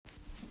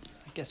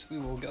guess we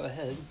will go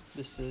ahead.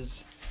 This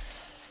is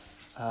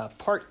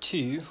part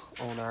 2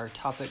 on our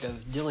topic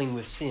of dealing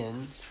with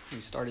sins. We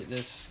started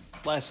this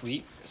last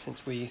week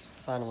since we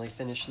finally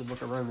finished the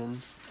book of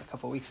Romans a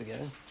couple weeks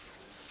ago.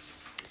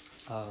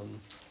 And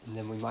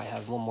then we might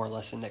have one more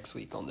lesson next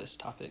week on this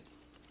topic.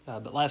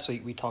 But last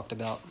week we talked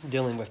about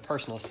dealing with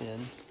personal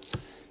sins,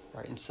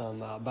 right, and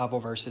some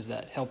Bible verses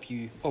that help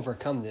you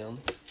overcome them,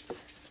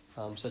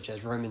 such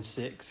as Romans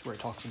 6, where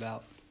it talks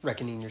about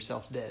reckoning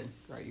yourself dead,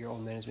 right? Your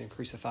old man has been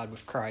crucified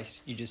with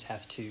Christ. You just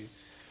have to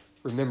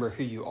remember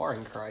who you are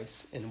in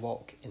Christ and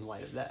walk in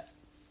light of that,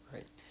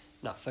 right?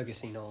 Not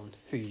focusing on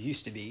who you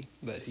used to be,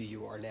 but who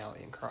you are now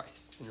in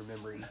Christ, and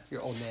remembering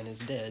your old man is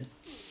dead.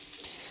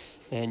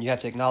 And you have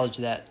to acknowledge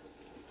that,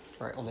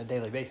 right, on a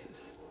daily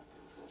basis.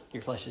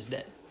 Your flesh is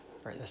dead,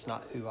 right? That's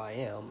not who I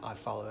am. I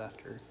follow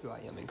after who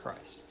I am in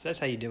Christ. So that's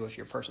how you deal with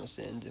your personal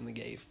sins, and we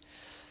gave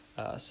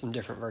some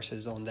different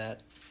verses on that.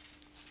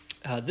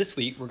 This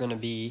week, we're going to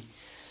be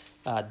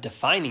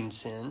defining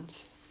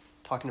sins,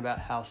 talking about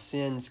how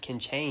sins can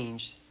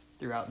change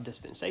throughout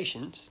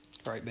dispensations,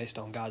 right, based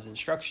on God's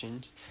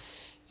instructions,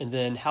 and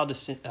then how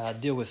to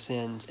deal with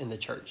sins in the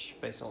church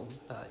based on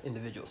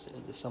individual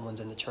sins. If someone's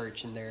in the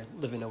church and they're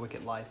living a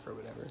wicked life or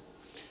whatever,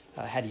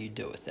 how do you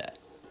deal with that?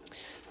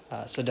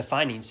 So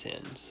defining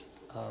sins.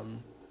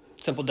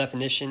 Simple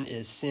definition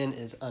is sin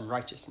is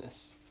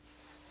unrighteousness.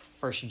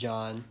 1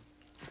 John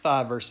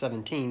 5 verse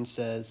 17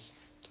 says,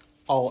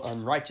 all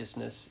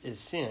unrighteousness is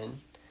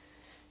sin,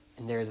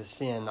 and there is a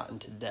sin not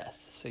unto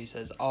death. So he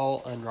says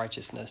all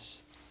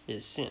unrighteousness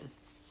is sin.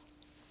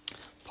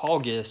 Paul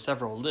gives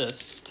several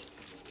lists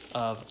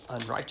of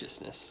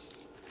unrighteousness.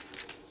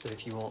 So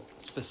if you want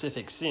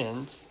specific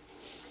sins,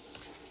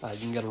 you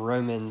can go to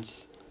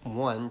Romans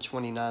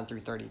 1:29 through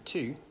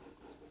 32,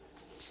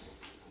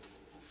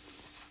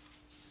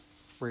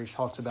 where he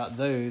talks about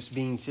those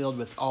being filled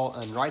with all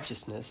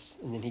unrighteousness,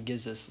 and then he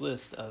gives this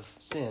list of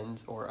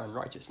sins or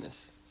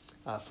unrighteousness.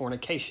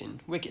 Fornication,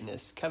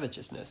 wickedness,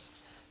 covetousness,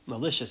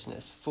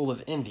 maliciousness, full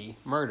of envy,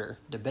 murder,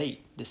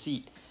 debate,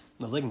 deceit,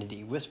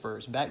 malignity,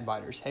 whisperers,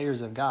 backbiters, haters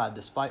of God,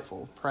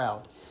 despiteful,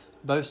 proud,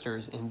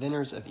 boasters,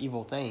 inventors of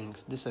evil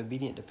things,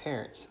 disobedient to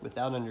parents,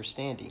 without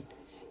understanding,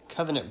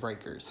 covenant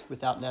breakers,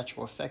 without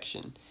natural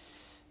affection,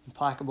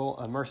 implacable,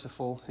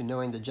 unmerciful, who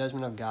knowing the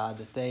judgment of God,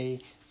 that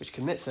they which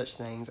commit such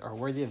things are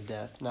worthy of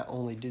death, not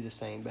only do the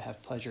same, but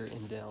have pleasure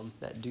in them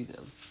that do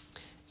them.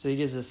 So he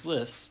gives this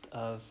list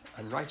of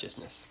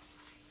unrighteousness.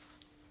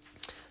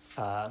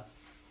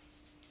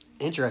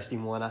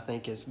 Interesting one, I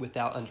think, is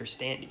without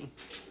understanding,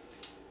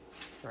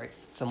 right?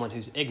 Someone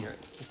who's ignorant,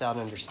 without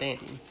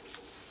understanding.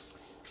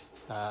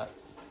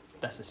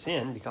 That's a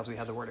sin because we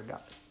have the Word of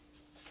God,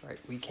 right?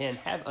 We can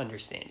have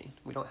understanding.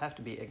 We don't have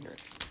to be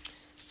ignorant.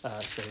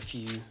 So if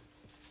you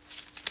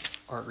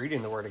aren't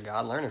reading the Word of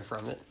God, learning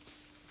from it,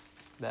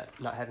 that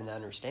not having that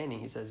understanding,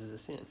 he says, is a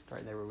sin,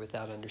 right? They were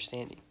without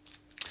understanding.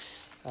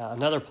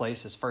 Another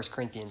place is 1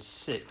 Corinthians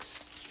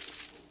 6,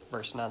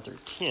 verse 9 through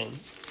 10.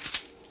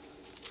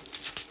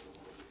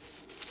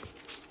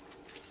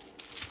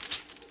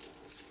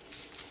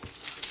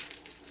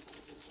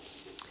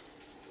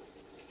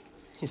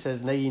 He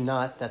says, know ye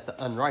not that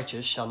the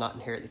unrighteous shall not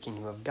inherit the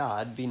kingdom of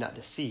God? Be not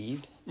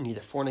deceived,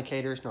 neither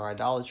fornicators, nor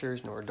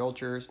idolaters, nor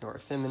adulterers, nor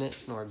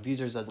effeminate, nor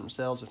abusers of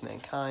themselves with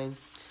mankind,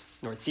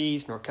 nor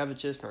thieves, nor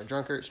covetous, nor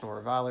drunkards, nor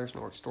revilers,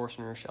 nor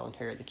extortioners shall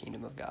inherit the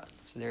kingdom of God.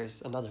 So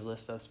there's another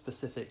list of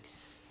specific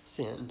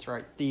sins,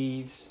 right?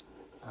 Thieves,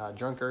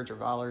 drunkards,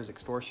 revilers,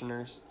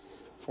 extortioners,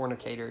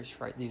 fornicators,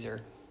 right? These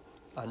are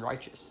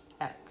unrighteous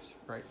acts,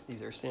 right?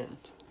 These are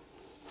sins.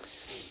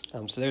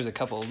 So there's a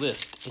couple of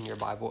lists in your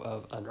Bible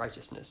of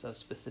unrighteousness, of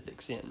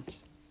specific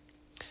sins.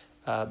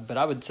 But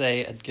I would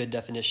say a good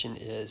definition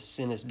is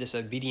sin is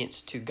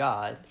disobedience to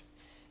God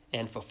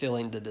and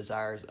fulfilling the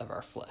desires of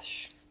our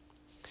flesh.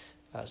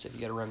 So if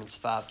you go to Romans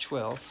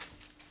 5:12,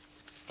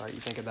 right, you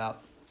think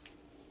about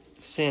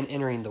sin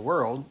entering the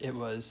world, it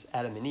was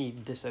Adam and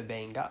Eve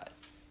disobeying God,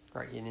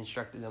 right? He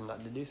instructed them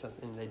not to do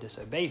something, and they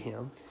disobeyed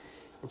him.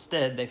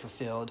 Instead, they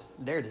fulfilled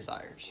their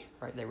desires,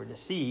 right? They were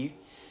deceived.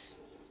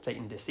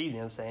 Satan deceived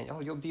them, saying, oh,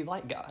 you'll be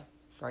like God,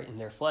 right?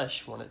 And their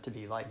flesh wanted to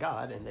be like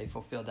God, and they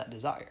fulfilled that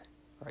desire,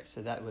 right?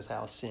 So that was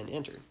how sin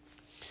entered.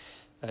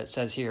 It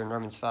says here in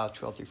Romans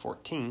 5:12 through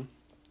 14,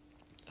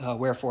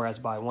 wherefore, as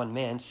by one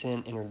man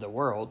sin entered the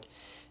world,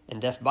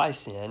 and death by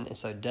sin, and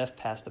so death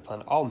passed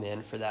upon all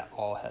men, for that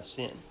all have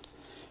sinned.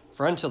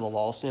 For unto the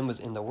law sin was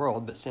in the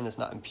world, but sin is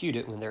not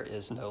imputed when there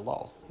is no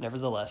law.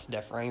 Nevertheless,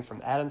 death reigned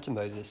from Adam to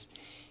Moses,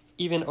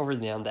 even over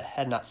them that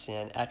had not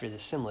sinned after the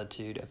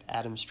similitude of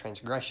Adam's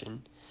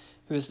transgression,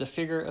 who is the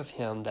figure of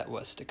him that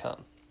was to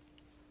come.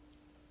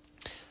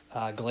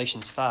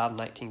 Galatians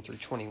 5:19 through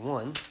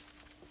 21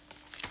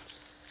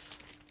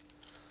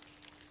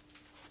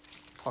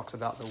 talks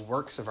about the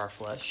works of our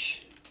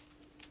flesh.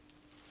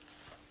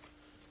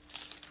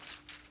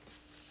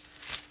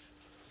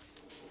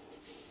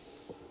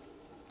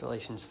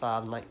 Galatians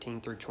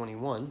 5:19 through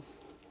 21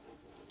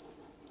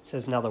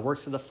 says, now the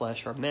works of the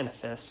flesh are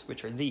manifest,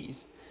 which are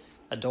these: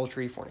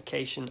 adultery,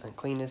 fornication,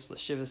 uncleanness,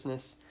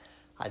 lasciviousness,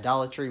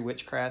 idolatry,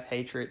 witchcraft,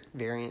 hatred,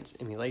 variance,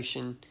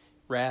 emulation,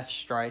 wrath,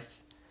 strife,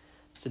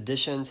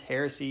 seditions,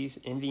 heresies,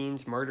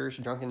 envyings, murders,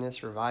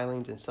 drunkenness,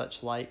 revilings, and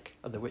such like,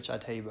 of the which I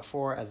tell you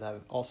before, as I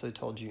have also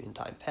told you in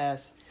time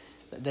past,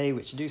 that they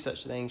which do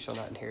such things shall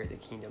not inherit the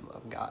kingdom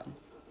of God.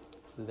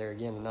 So there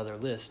again, another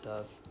list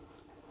of,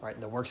 right,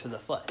 the works of the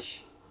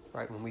flesh,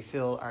 right? When we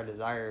feel our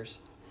desires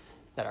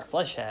that our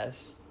flesh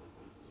has,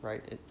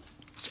 right,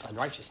 it's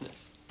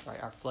unrighteousness,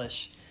 right? Our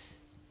flesh,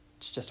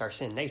 it's just our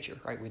sin nature,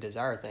 right? We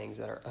desire things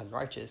that are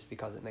unrighteous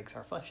because it makes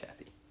our flesh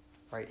happy,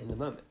 right, in the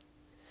moment.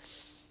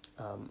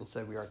 And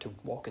so we are to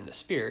walk in the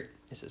Spirit,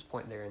 is his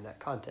point there in that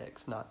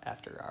context, not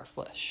after our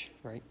flesh,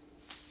 right?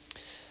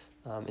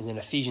 And then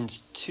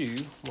Ephesians 2,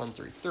 1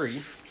 through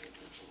 3.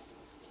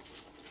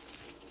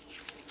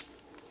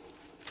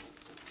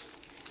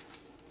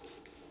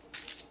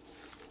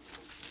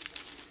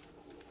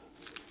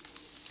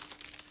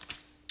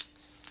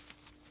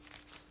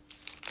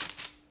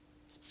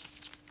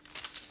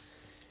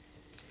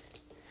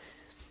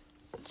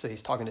 So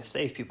he's talking to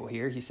saved people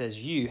here. He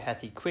says, you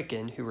hath he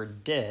quickened who were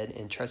dead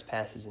in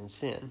trespasses and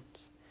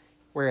sins,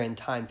 where in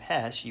time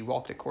past ye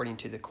walked according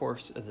to the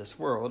course of this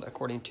world,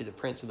 according to the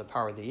prince of the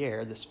power of the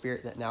air, the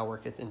spirit that now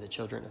worketh in the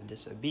children of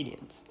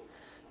disobedience,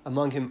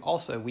 among whom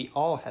also we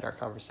all had our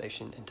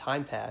conversation in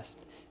time past,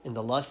 in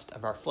the lust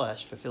of our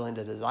flesh, fulfilling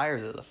the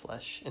desires of the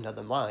flesh and of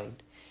the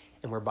mind,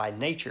 and were by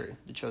nature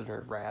the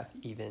children of wrath,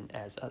 even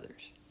as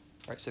others.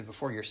 All right, so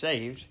before you're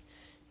saved,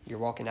 you're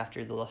walking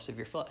after the lust of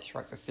your flesh,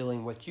 right?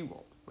 Fulfilling what you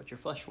want, what your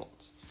flesh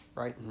wants,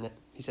 right? And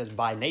he says,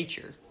 by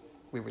nature,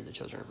 we were the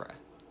children of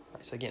wrath.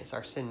 Right? So again, it's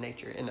our sin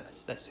nature in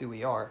us. That's who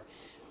we are.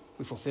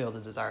 We fulfill the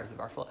desires of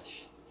our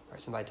flesh.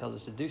 Right? Somebody tells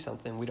us to do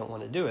something, we don't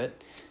want to do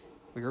it.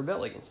 We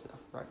rebel against them,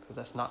 right? Because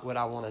that's not what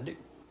I want to do,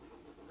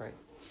 right?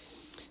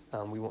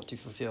 We want to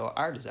fulfill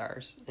our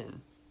desires and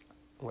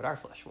what our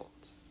flesh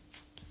wants.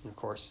 And of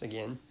course,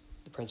 again,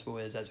 the principle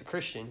is, as a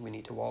Christian, we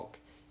need to walk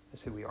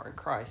as who we are in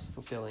Christ,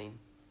 fulfilling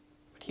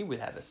what he would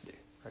have us do,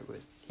 right?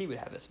 What he would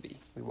have us be.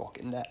 We walk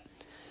in that,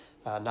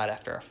 not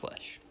after our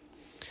flesh.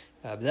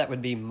 But that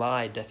would be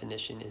my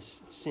definition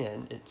is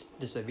sin. It's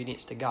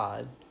disobedience to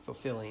God,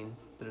 fulfilling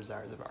the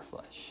desires of our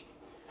flesh.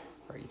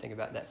 Right? You think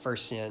about that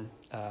first sin,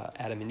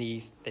 Adam and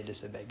Eve, they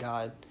disobeyed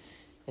God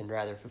and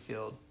rather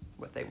fulfilled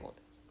what they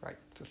wanted, right?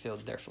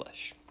 Fulfilled their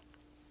flesh.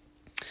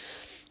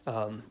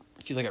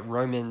 If you look at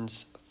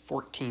Romans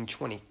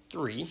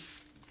 14:23,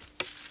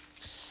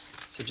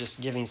 so just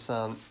giving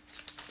some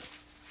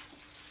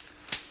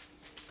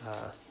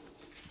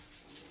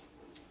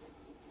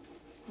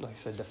like I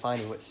said,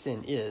 defining what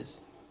sin is.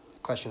 The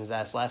question was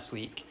asked last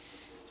week,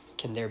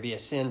 can there be a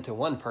sin to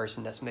one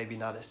person that's maybe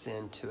not a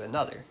sin to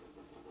another?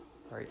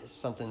 Right? It's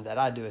something that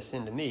I do a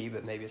sin to me,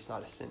 but maybe it's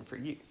not a sin for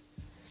you.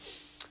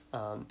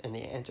 And the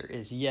answer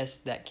is yes,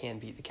 that can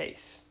be the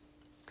case.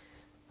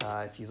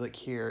 If you look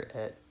here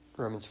at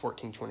Romans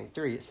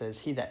 14:23, it says,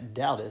 he that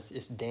doubteth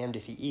is damned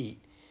if he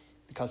eat,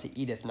 because he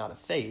eateth not of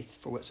faith,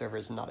 for whatsoever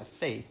is not of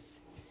faith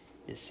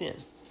is sin.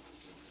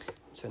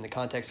 So in the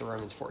context of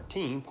Romans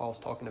 14, Paul's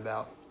talking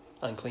about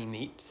unclean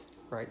meats,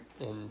 right?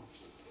 And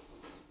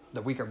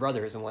the weaker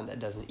brother is the one that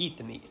doesn't eat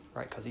the meat,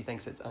 right? Because he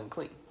thinks it's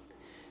unclean.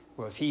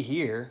 Well, if he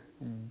here,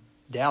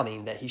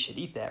 doubting that he should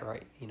eat that,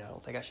 right? I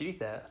don't think I should eat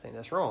that. I think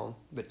that's wrong,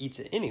 but eats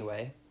it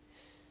anyway,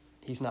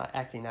 he's not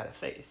acting out of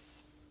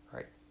faith,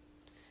 right?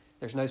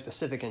 There's no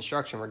specific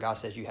instruction where God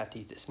says you have to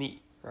eat this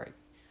meat, right?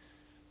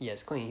 Yeah,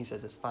 it's clean. He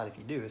says it's fine if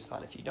you do, it's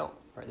fine if you don't,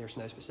 right? There's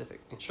no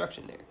specific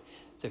instruction there.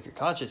 So if your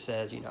conscience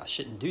says, I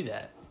shouldn't do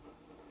that,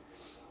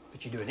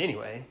 but you do it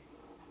anyway,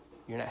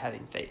 you're not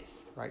having faith,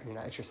 right? You're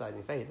not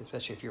exercising faith,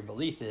 especially if your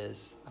belief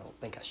is, I don't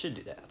think I should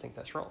do that. I think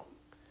that's wrong.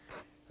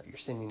 Right? You're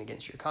sinning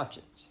against your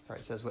conscience, right?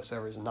 It says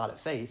whatsoever is not of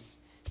faith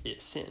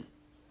is sin,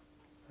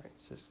 right?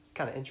 So it's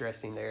kind of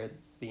interesting there.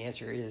 The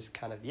answer is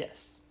kind of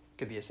yes. It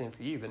could be a sin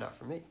for you, but not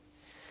for me.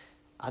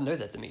 I know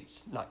that the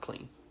meat's not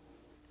clean,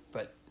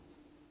 but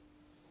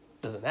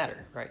it doesn't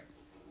matter, right?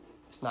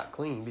 It's not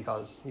clean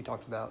because he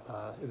talks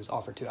about it was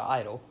offered to an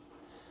idol.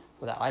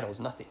 Well, that idol is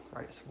nothing,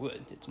 right? It's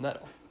wood, it's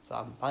metal. So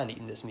I'm fine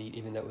eating this meat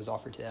even though it was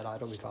offered to that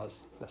idol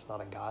because that's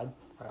not a God,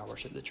 right? I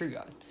worship the true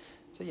God.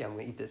 So yeah, I'm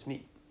going to eat this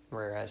meat.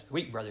 Whereas the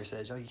weak brother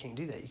says, you can't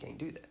do that, you can't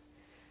do that.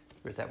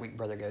 But if that weak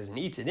brother goes and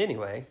eats it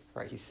anyway,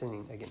 right, he's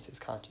sinning against his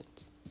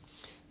conscience.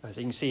 So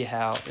you can see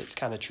how it's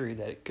kind of true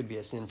that it could be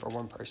a sin for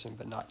one person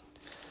but not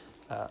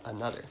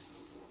another.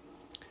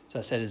 So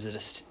I said,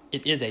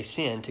 it is a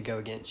sin to go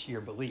against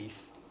your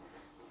belief.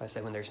 I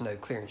say when there's no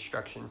clear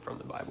instruction from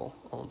the Bible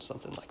on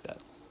something like that.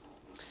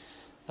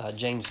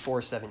 James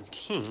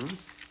 4:17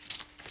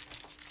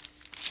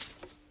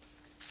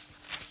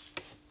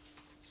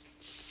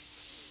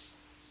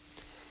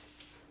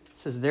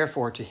 says,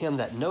 therefore to him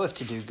that knoweth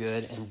to do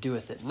good and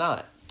doeth it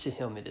not, to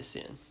him it is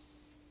sin.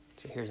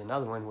 So here's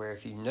another one where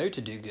if you know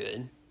to do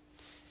good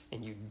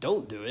and you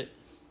don't do it,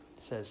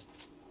 it says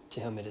to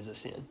him it is a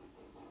sin.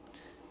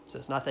 So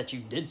it's not that you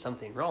did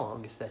something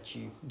wrong, it's that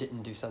you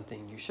didn't do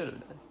something you should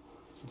have done.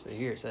 And so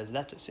here it says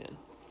that's a sin.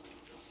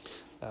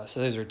 So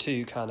those are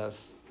two kind of,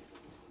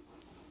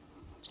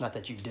 it's not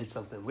that you did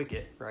something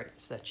wicked, right?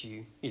 It's that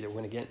you either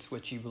went against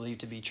what you believe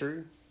to be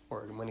true,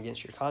 or went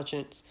against your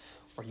conscience,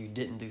 or you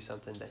didn't do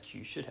something that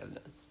you should have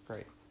done,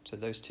 right? So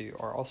those two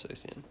are also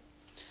sin.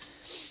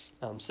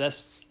 So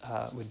that's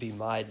would be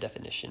my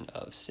definition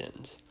of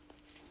sins.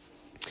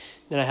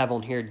 Then I have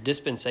on here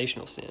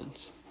dispensational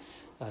sins.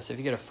 So if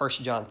you go to 1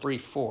 John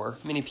 3:4,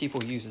 many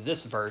people use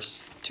this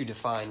verse to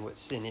define what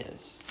sin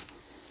is.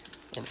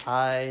 And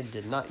I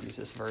did not use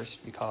this verse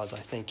because I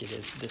think it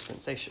is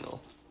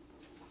dispensational.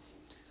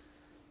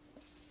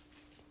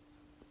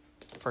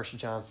 1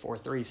 John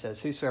 4:3 says,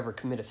 "Whosoever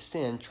committeth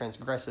sin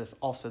transgresseth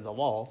also the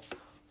law,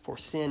 for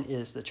sin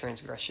is the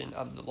transgression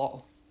of the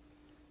law."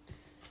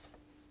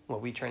 Well,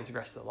 we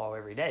transgress the law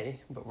every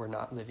day, but we're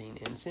not living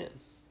in sin,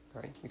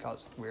 right?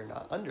 Because we're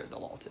not under the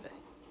law today.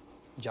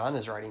 John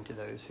is writing to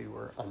those who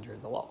were under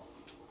the law,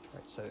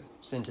 right? So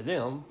sin to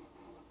them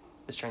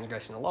is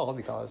transgressing the law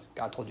because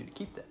God told you to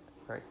keep that,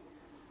 right?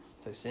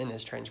 So sin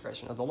is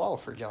transgression of the law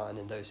for John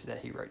and those that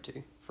he wrote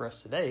to. For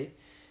us today,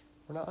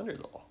 we're not under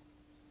the law,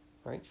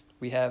 right?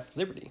 We have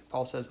liberty.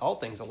 Paul says all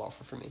things are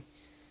lawful for me,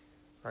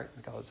 right?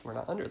 Because we're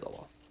not under the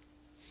law.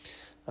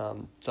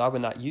 So I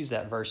would not use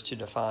that verse to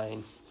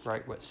define,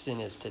 right, what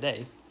sin is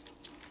today.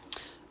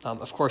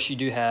 Of course, you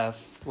do have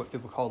what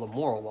people call the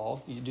moral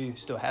law. You do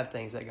still have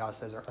things that God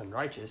says are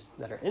unrighteous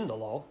that are in the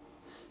law.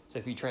 So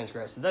if you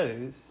transgress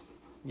those,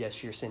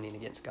 yes, you're sinning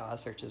against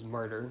God, such as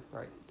murder,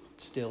 right,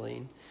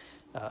 stealing,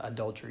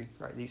 adultery,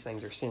 right? These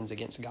things are sins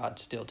against God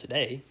still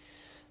today,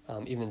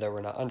 even though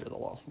we're not under the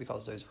law,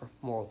 because those are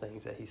moral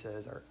things that he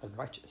says are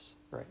unrighteous,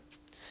 right?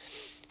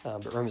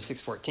 But Romans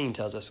 6:14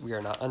 tells us we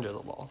are not under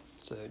the law.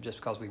 So just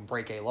because we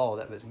break a law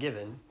that was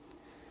given,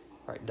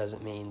 right,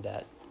 doesn't mean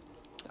that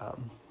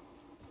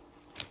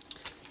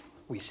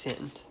we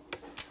sinned.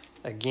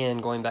 Again,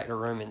 going back to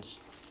Romans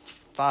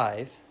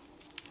 5,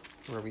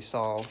 where we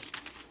saw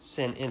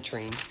sin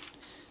entering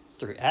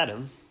through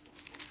Adam,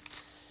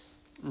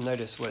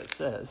 notice what it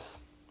says.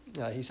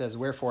 He says,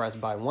 "Wherefore, as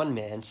by one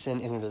man sin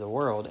entered into the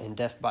world, and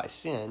death by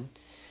sin,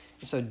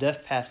 and so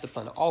death passed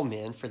upon all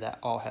men, for that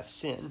all have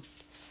sinned.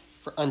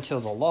 For until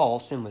the law,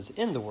 sin was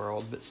in the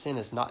world, but sin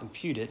is not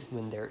imputed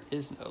when there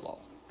is no law."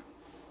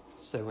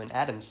 So when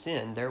Adam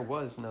sinned, there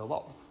was no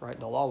law, right?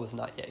 The law was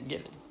not yet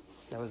given.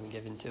 That wasn't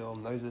given till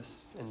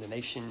Moses and the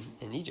nation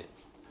in Egypt.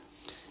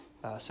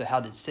 So how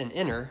did sin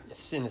enter if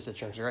sin is a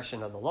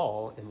transgression of the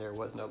law and there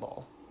was no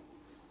law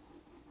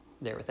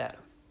there with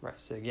Adam, right?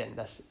 So again,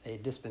 that's a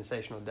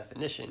dispensational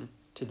definition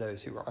to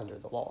those who were under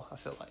the law, I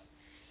feel like.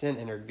 Sin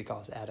entered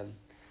because Adam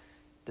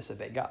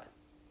disobeyed God,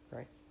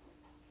 right?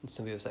 And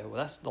some people say, well,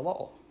 that's the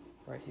law,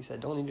 right? He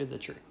said, don't eat of the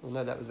tree. Well,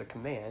 no, that was a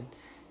command.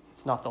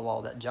 It's not the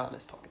law that John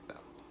is talking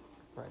about,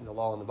 right? And the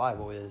law in the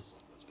Bible is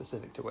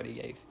specific to what he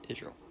gave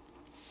Israel.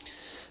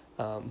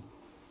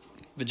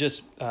 But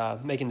just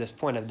making this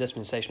point of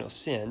dispensational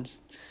sins,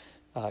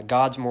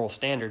 God's moral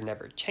standard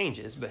never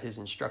changes, but his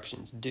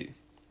instructions do.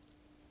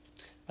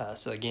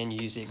 So again,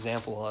 you use the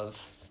example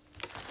of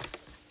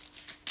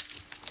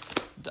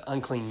the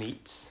unclean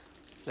meats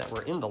that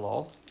were in the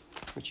law,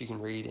 which you can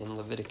read in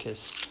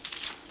Leviticus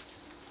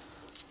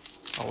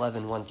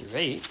 11, 1 through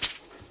 8,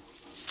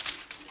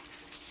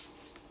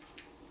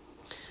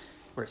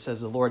 where it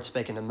says, "The Lord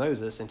spake unto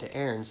Moses and to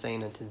Aaron,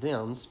 saying unto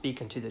them,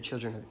 Speak unto the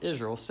children of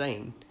Israel,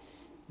 saying,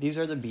 These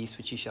are the beasts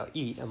which ye shall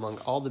eat among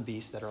all the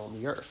beasts that are on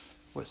the earth.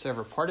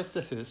 Whatsoever parteth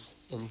the hoof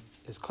and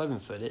is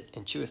cloven-footed,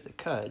 and cheweth the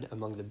cud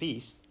among the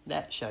beasts,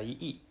 that shall ye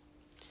eat.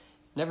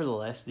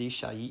 Nevertheless, these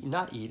shall ye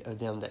not eat of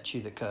them that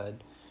chew the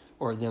cud,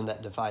 or of them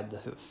that divide the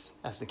hoof,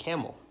 as the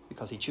camel,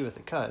 because he cheweth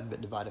the cud,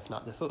 but divideth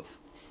not the hoof.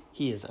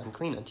 He is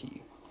unclean unto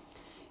you.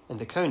 And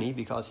the coney,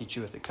 because he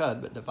cheweth the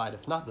cud, but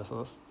divideth not the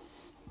hoof,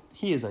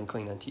 he is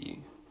unclean unto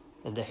you.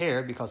 And the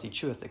hare, because he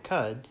cheweth the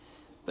cud,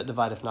 but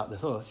divideth not the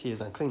hoof, he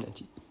is unclean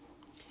unto you.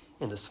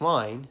 And the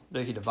swine,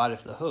 though he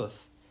divideth the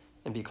hoof,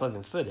 and be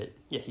cloven-footed,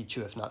 yet he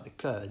cheweth not the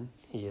cud,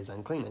 he is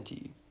unclean unto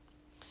you.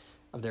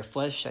 Of their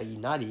flesh shall ye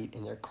not eat,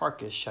 and their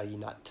carcass shall ye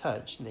not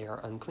touch, they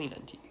are unclean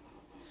unto you."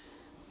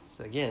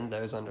 So again,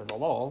 those under the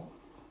law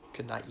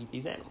could not eat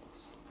these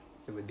animals.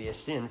 It would be a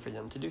sin for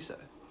them to do so,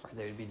 or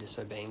they would be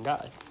disobeying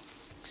God.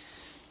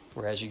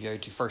 Whereas you go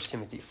to 1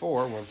 Timothy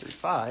 4, 1 through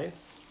 5,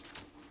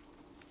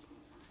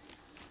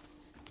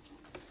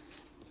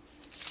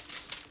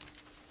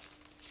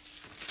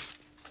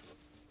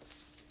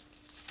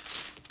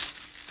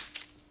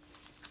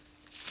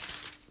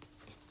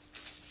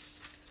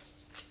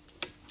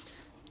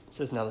 it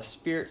says, "Now the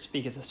Spirit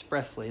speaketh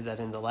expressly that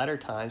in the latter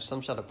times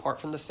some shall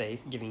depart from the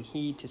faith, giving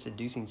heed to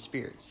seducing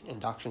spirits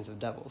and doctrines of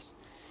devils,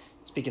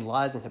 speaking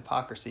lies and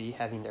hypocrisy,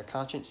 having their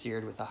conscience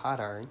seared with a hot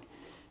iron,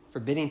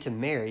 forbidding to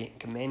marry, and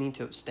commanding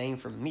to abstain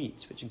from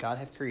meats which God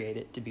hath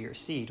created to be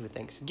received with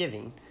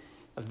thanksgiving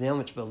of them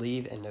which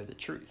believe and know the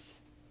truth.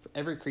 For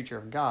every creature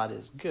of God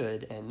is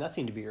good, and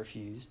nothing to be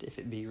refused, if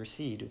it be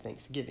received with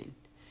thanksgiving.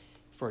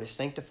 For it is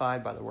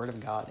sanctified by the word of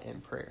God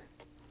and prayer."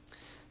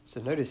 So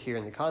notice here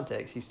in the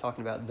context, he's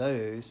talking about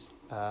those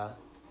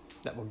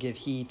that will give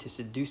heed to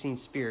seducing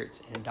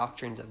spirits and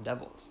doctrines of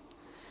devils.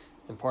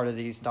 And part of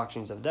these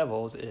doctrines of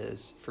devils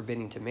is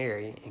forbidding to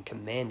marry and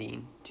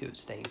commanding to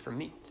abstain from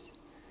meats.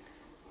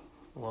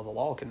 Well, the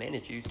law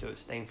commanded you to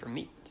abstain from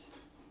meats.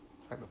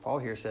 Right, but Paul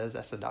here says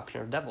that's the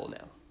doctrine of devil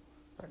now.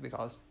 Right,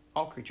 because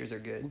all creatures are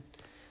good,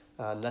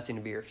 nothing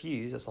to be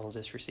refused as long as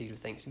it's received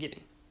with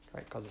thanksgiving.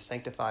 Right, because it's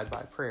sanctified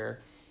by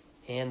prayer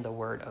and the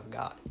word of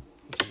God,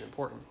 which is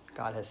important.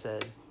 God has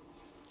said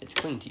it's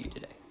clean to you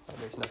today. Right,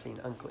 there's nothing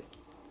unclean.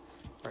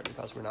 Right,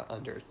 because we're not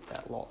under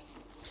that law.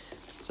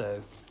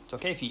 So it's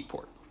okay if you eat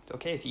pork. It's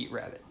okay if you eat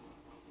rabbit.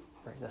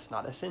 Right, that's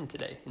not a sin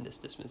today in this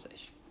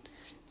dispensation.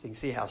 So you can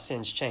see how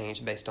sins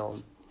change based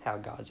on how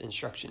God's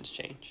instructions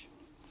change.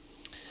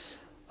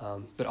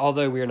 But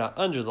although we are not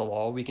under the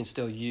law, we can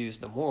still use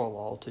the moral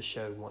law to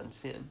show one's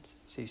sins.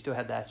 So you still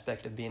have the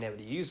aspect of being able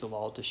to use the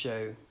law to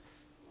show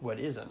what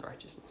is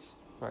unrighteousness.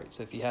 Right.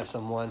 So if you have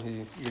someone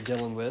who you're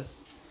dealing with,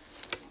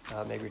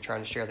 maybe you're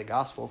trying to share the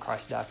gospel,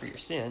 Christ died for your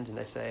sins, and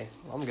they say,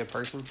 well, I'm a good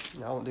person,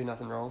 I don't do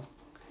nothing wrong.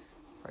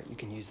 Right. You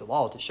can use the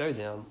law to show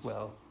them,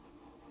 well,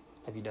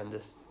 have you done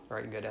this?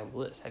 Right. And go down the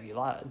list. Have you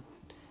lied?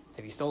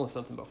 Have you stolen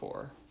something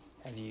before?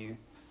 Have you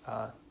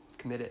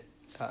committed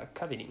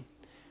coveting?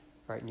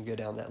 Right, and you go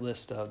down that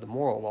list of the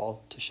moral law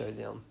to show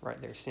them,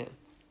 right, their sin.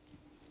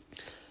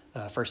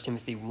 1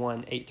 Timothy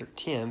 1, 8 through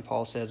 10,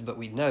 Paul says, but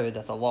we know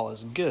that the law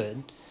is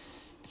good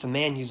if a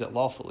man use it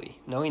lawfully,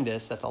 knowing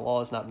this, that the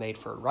law is not made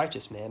for a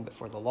righteous man, but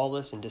for the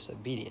lawless and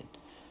disobedient,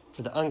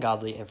 for the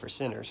ungodly and for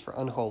sinners, for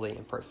unholy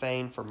and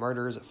profane, for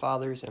murderers of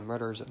fathers and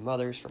murderers of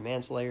mothers, for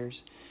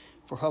manslayers,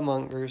 for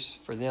homemongers,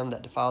 for them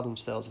that defile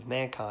themselves with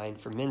mankind,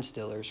 for men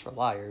stealers, for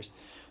liars,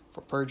 for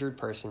perjured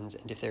persons,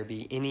 and if there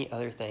be any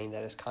other thing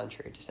that is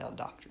contrary to sound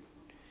doctrine.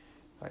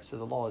 Right, so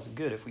the law is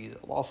good if we use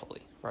it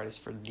lawfully. Right, it's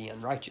for the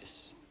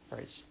unrighteous.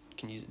 Right, you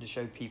can use it to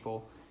show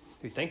people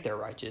who think they're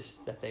righteous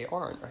that they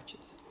are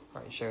unrighteous.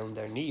 Right, show them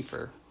their need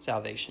for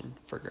salvation,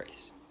 for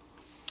grace.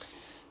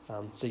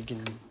 So you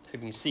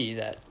can see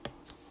that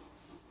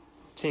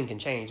sin can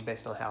change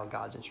based on how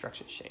God's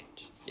instructions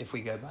change. If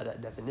we go by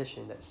that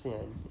definition, that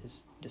sin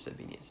is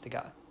disobedience to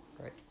God.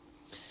 Right.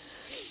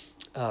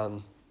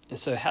 And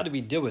so how do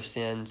we deal with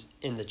sins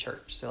in the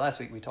church? So last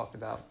week we talked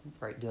about,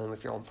 right, dealing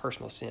with your own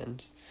personal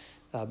sins.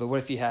 But what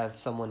if you have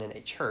someone in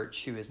a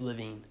church who is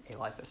living a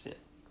life of sin?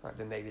 Right,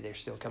 but maybe they're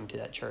still coming to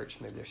that church.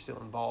 Maybe they're still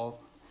involved,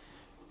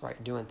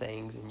 right, doing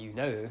things, and you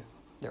know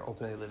they're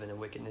openly living in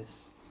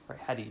wickedness. Right,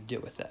 how do you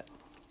deal with that?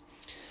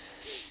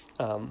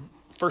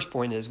 First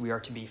point is we are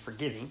to be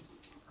forgiving.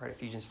 Right,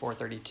 Ephesians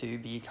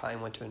 4:32, be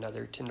kind one to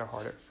another,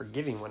 tenderhearted,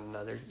 forgiving one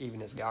another,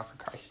 even as God for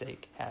Christ's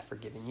sake hath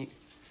forgiven you.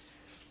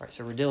 Right,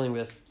 so we're dealing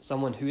with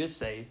someone who is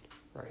saved,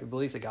 right, who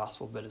believes the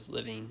gospel but is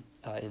living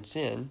in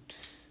sin.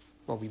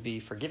 Well, we be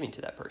forgiving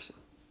to that person.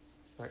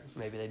 Right,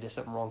 maybe they did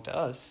something wrong to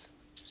us,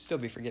 still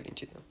be forgiving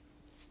to them.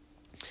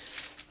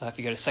 If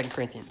you go to 2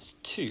 Corinthians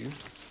 2,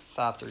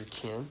 5 through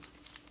 10,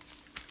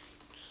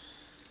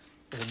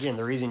 and again,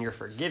 the reason you're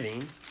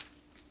forgiving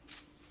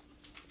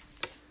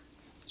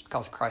is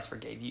because Christ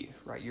forgave you.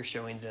 Right, you're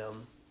showing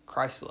them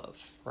Christ's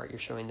love. Right, you're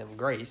showing them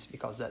grace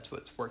because that's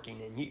what's working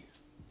in you.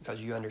 Because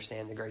you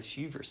understand the grace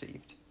you've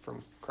received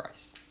from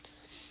Christ.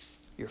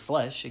 Your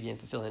flesh, again,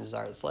 fulfilling the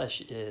desire of the flesh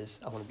is,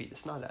 I want to beat the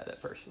snot out of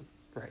that person,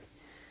 right?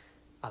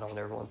 I don't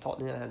ever want to talk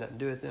to them, I have nothing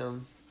to do with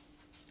them.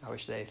 I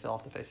wish they fell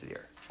off the face of the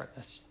earth, right?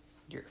 That's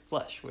your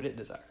flesh, what it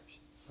desires,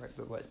 right?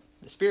 But what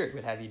the Spirit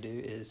would have you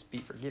do is be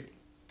forgiving,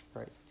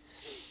 right?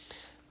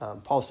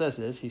 Paul says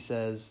this, he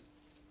says,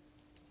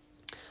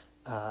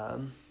 where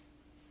am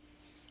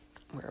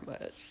I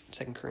at?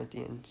 2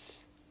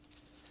 Corinthians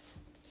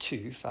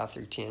 2, 5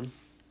 through 10.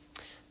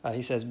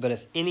 He says, but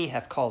if any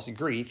have caused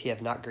grief, he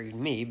have not grieved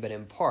me, but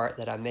in part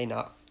that I may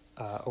not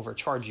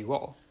overcharge you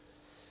all.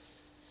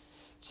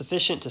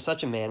 Sufficient to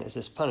such a man is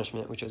this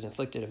punishment which was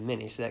inflicted of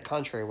many, so that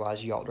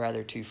contrariwise you ought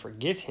rather to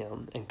forgive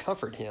him and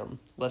comfort him,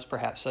 lest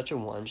perhaps such a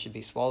one should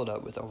be swallowed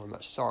up with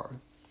overmuch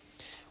sorrow.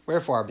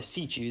 Wherefore I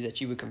beseech you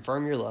that you would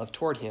confirm your love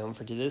toward him,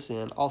 for to this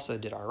end also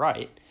did I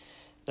write,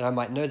 that I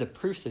might know the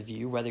proof of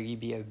you, whether ye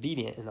be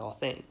obedient in all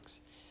things.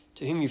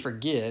 To whom you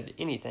forgive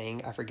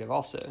anything, I forgive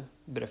also.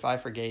 But if I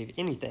forgave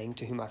anything,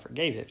 to whom I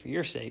forgave it, for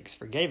your sakes,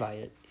 forgave I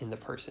it in the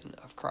person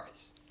of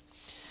Christ.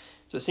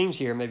 So it seems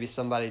here maybe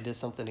somebody did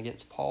something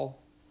against Paul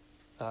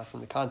from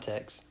the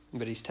context,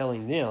 but he's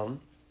telling them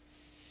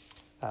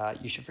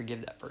you should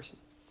forgive that person,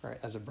 right,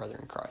 as a brother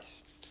in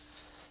Christ.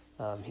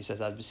 He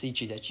says, I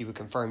beseech you that you would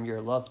confirm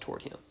your love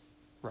toward him,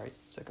 right?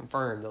 So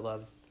confirm the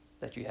love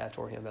that you have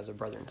toward him as a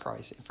brother in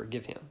Christ and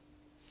forgive him.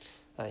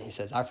 He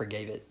says, I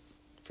forgave it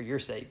for your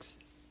sakes,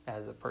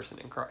 as a person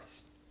in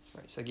Christ.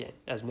 Right. So again,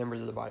 as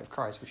members of the body of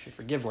Christ, we should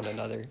forgive one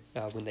another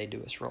when they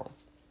do us wrong.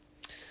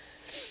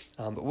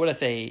 But what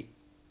if a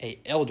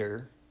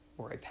elder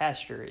or a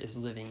pastor is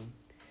living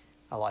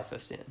a life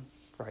of sin,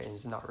 right, and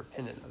is not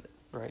repentant of it,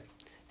 right?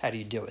 How do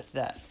you deal with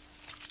that?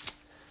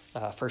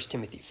 1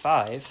 Timothy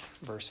 5,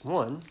 verse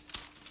 1.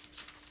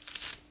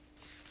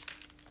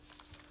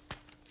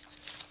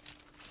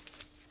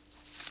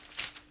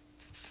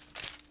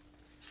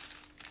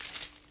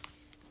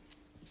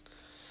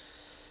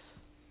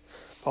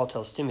 Paul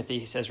tells Timothy,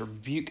 he says,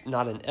 rebuke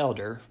not an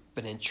elder,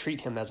 but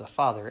entreat him as a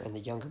father, and the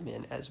younger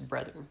men as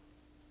brethren.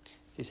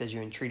 He says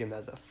you entreat him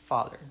as a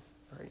father.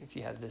 Right? If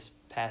you have this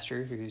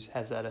pastor who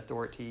has that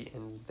authority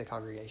in the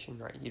congregation,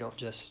 right, you don't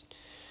just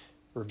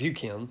rebuke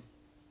him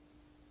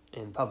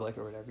in public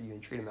or whatever, you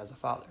entreat him as a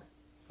father.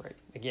 Right?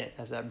 Again,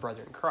 as that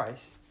brother in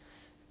Christ,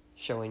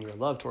 showing your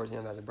love towards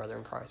him as a brother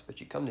in Christ,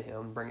 but you come to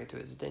him, bring it to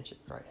his attention.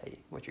 Right? Hey,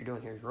 what you're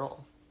doing here is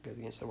wrong. It goes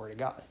against the word of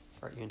God.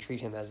 Right? You entreat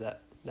him as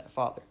that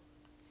father.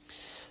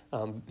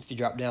 If you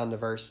drop down to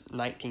verse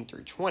 19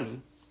 through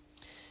 20,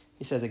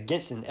 he says,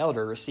 against an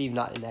elder receive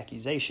not an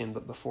accusation,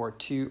 but before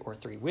 2 or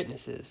 3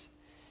 witnesses.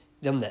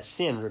 Them that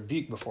sin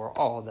rebuke before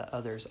all, that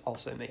others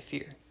also may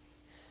fear.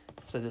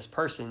 So this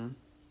person,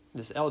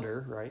 this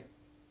elder, right,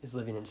 is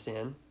living in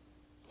sin.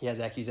 He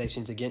has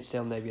accusations against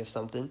him, maybe of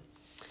something.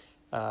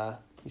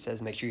 He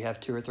says, make sure you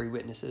have 2 or 3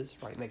 witnesses,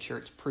 right? Make sure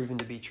it's proven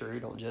to be true.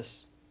 Don't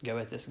just go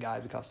at this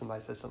guy because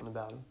somebody says something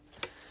about him.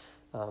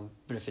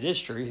 But if it is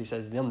true, he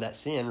says, them that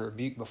sin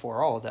rebuke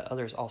before all, that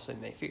others also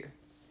may fear.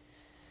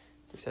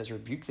 He says,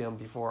 rebuke them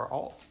before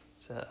all,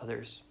 so that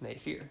others may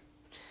fear.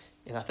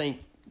 And I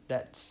think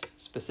that's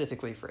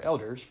specifically for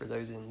elders, for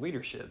those in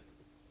leadership,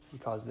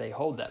 because they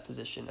hold that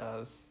position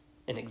of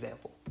an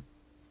example,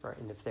 right?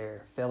 And if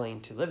they're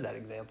failing to live that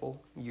example,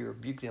 you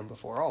rebuke them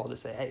before all to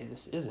say, hey,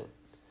 this isn't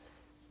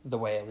the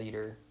way a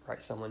leader,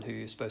 right? Someone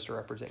who's supposed to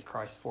represent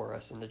Christ for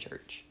us in the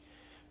church,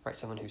 right?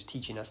 Someone who's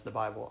teaching us the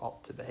Bible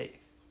ought to behave,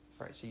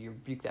 right? So you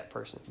rebuke that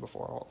person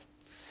before all.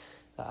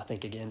 I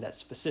think, again, that's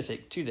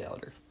specific to the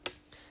elder.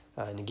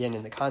 And again,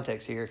 in the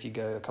context here, if you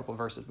go a couple of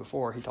verses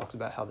before, he talks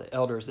about how the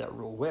elders that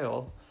rule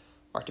well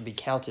are to be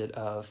counted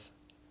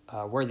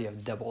worthy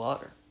of double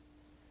honor.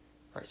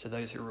 Right, so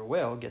those who rule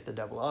well get the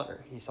double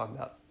honor. He's talking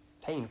about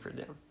paying for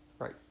them,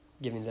 right?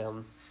 Giving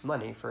them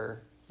money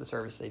for the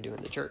service they do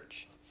in the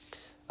church.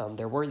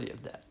 They're worthy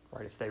of that,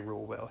 right? If they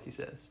rule well, he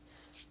says.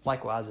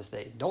 Likewise, if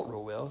they don't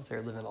rule well, if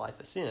they're living a life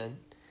of sin,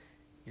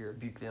 you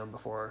rebuke them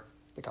before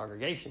the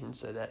congregation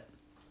so that,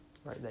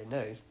 right, they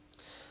know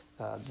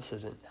this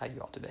isn't how you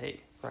ought to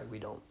behave, right? We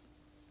don't,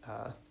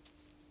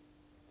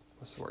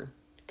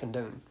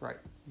 condone, right,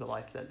 the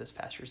life that this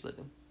pastor's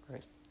living,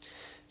 right?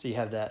 So you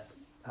have that,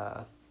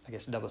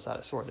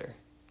 double-sided sword there.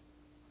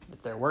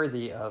 If they're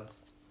worthy of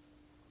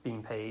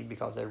being paid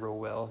because they rule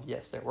well,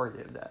 yes, they're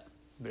worthy of that.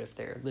 But if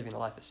they're living a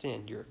life of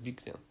sin, you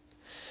rebuke them.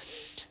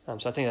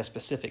 So I think that's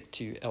specific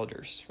to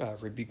elders,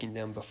 rebuking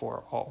them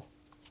before all.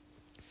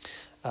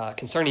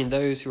 Concerning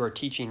those who are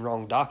teaching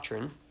wrong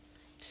doctrine,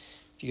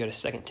 if you go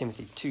to 2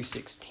 Timothy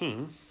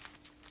 2:16,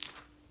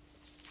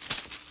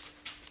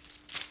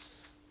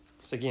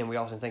 so again, we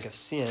often think of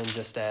sin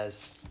just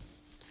as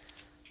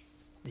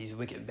these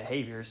wicked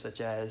behaviors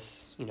such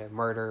as,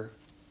 murder,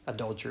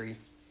 adultery,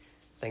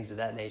 things of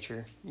that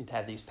nature. You'd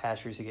have these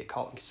pastors who get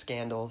caught in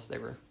scandals. They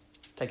were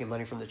taking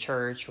money from the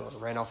church or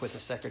ran off with the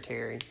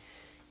secretary.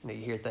 You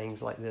hear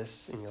things like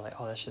this and you're like,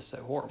 oh, that's just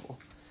so horrible.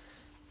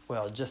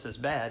 Well, just as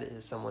bad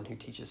is someone who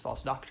teaches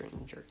false doctrine in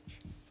the church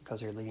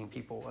because they're leading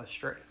people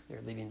astray.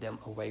 They're leading them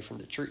away from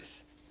the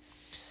truth.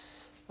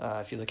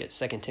 If you look at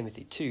 2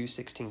 Timothy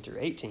 2:16 through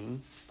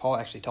 18, Paul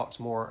actually talks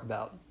more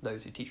about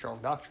those who teach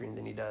wrong doctrine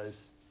than he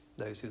does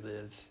those who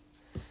live,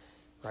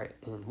 right,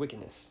 in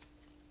wickedness.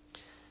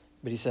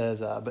 But he says,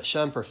 but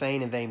shun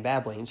profane and vain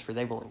babblings, for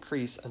they will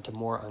increase unto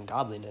more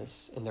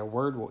ungodliness, and their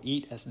word will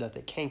eat as doth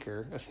a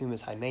canker, of whom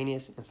is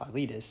Hymenaeus and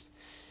Philetus,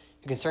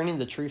 who concerning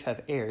the truth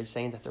have erred,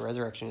 saying that the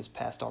resurrection is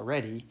past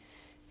already,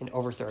 and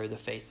overthrow the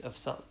faith of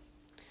some.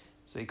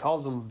 So he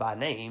calls them by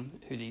name,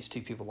 who these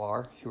two people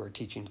are, who are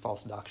teaching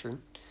false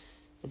doctrine,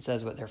 and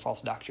says what their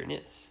false doctrine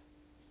is,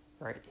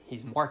 right?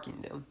 He's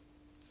marking them.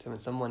 So when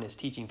someone is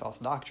teaching false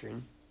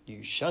doctrine,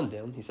 you shun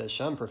them. He says,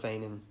 shun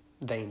profane and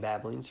vain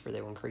babblings, for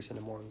they will increase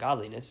into more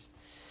ungodliness.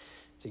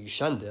 So you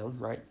shun them,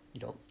 right?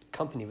 You don't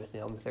company with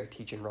them if they're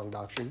teaching wrong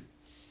doctrine.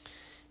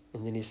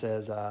 And then he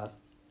says,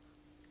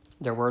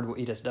 their word will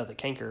eat as doth a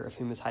canker, of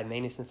whom is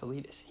Hymenaeus and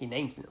Philetus. He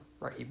names them,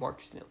 right? He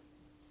marks them.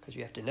 Because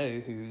you have to know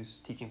who's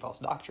teaching false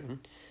doctrine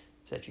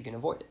so that you can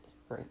avoid it,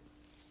 right?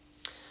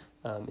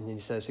 And then he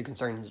says, who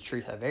concerning the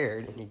truth have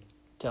erred, and he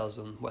tells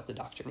them what the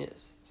doctrine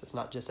is. So it's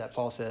not just that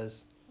Paul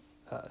says,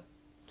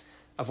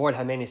 avoid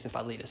Hymenaeus and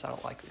Philetus, I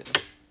don't like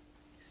them.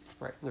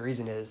 Right. The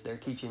reason is they're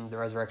teaching the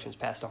resurrection is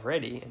past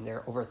already, and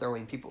they're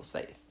overthrowing people's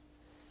faith.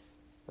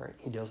 Right.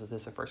 He deals with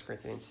this in 1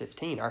 Corinthians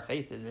 15. Our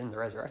faith is in the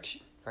resurrection.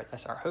 Right.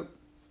 That's our hope.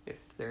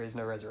 If there is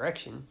no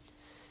resurrection,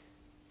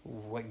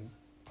 what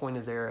point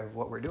is there of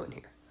what we're doing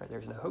here? Right.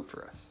 There's no hope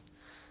for us.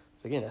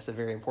 So again, that's a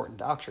very important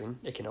doctrine.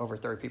 It can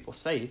overthrow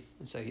people's faith,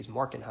 and so he's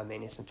marking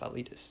Hymenaeus and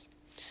Philetus.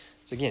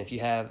 So again, if you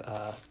have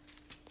a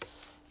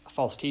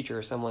false teacher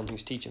or someone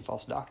who's teaching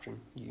false doctrine,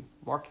 you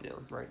mark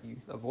them, right? You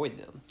avoid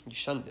them. You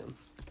shun them.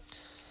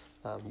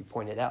 You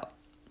point it out.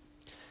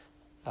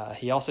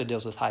 He also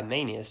deals with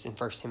Hymenaeus in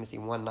 1 Timothy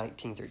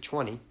 1:19 through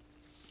 20.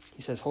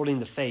 He says, holding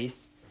the faith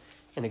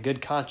and a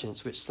good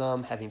conscience, which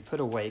some, having put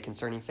away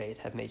concerning faith,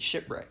 have made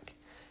shipwreck,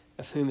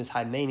 of whom is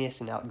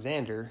Hymenaeus and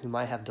Alexander, whom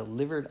I have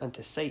delivered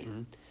unto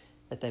Satan,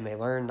 that they may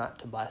learn not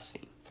to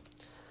blaspheme.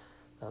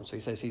 So he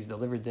says he's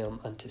delivered them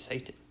unto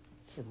Satan.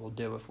 And we'll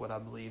deal with what I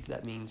believe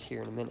that means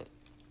here in a minute.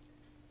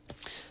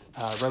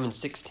 Romans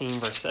 16,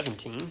 verse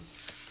 17.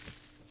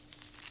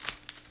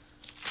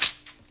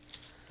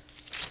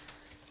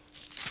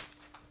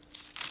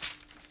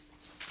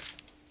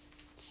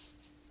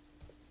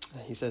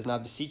 He says, "And I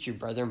beseech you,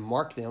 brethren,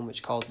 mark them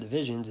which cause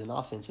divisions and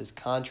offenses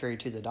contrary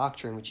to the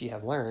doctrine which ye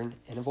have learned,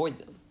 and avoid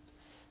them."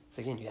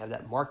 So again, you have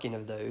that marking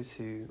of those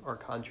who are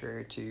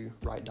contrary to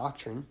right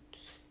doctrine.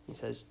 He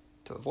says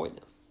to avoid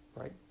them,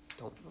 right?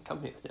 Don't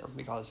accompany with them,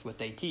 because what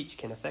they teach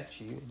can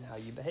affect you and how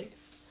you behave.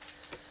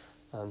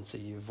 So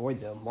you avoid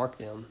them, mark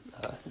them,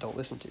 don't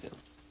listen to them.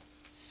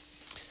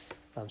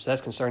 So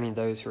that's concerning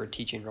those who are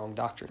teaching wrong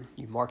doctrine.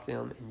 You mark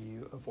them and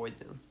you avoid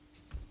them.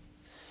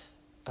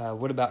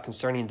 What about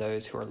concerning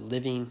those who are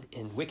living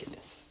in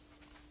wickedness?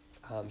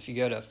 If you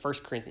go to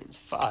 1 Corinthians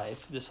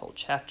 5, this whole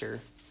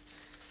chapter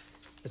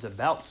is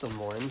about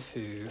someone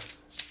who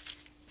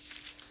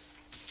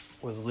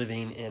was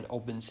living in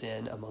open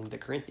sin among the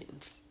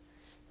Corinthians.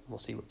 We'll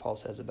see what Paul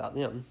says about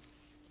them.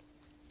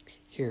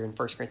 Here in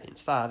 1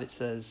 Corinthians 5, it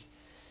says,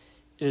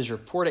 "It is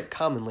reported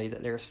commonly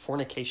that there is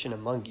fornication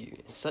among you,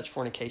 and such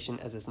fornication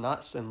as is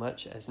not so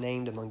much as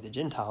named among the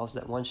Gentiles,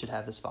 that one should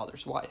have his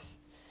father's wife.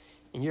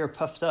 And you are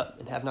puffed up,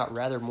 and have not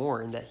rather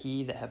mourned that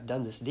he that hath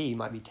done this deed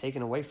might be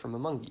taken away from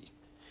among you.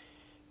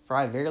 For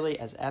I verily,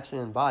 as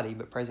absent in body,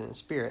 but present in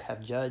spirit,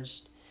 have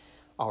judged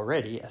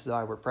already, as though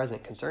I were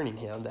present, concerning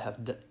him that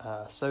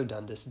hath so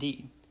done this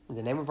deed. In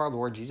the name of our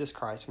Lord Jesus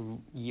Christ,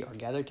 when ye are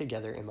gathered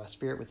together in my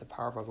spirit with the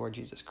power of our Lord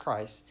Jesus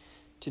Christ,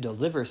 to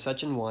deliver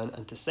such an one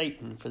unto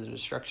Satan for the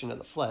destruction of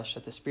the flesh,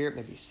 that the spirit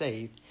may be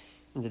saved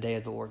in the day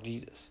of the Lord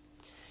Jesus.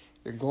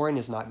 Your glorying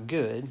is not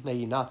good. Know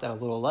ye not that a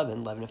little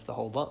leaven leaveneth the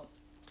whole lump?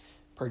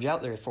 Purge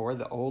out therefore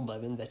the old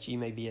leaven, that ye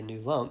may be a new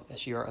lump,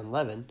 as ye are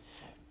unleavened.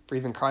 For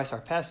even Christ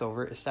our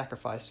Passover is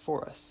sacrificed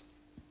for us.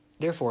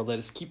 Therefore let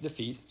us keep the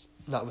feast,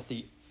 not with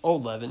the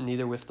old leaven,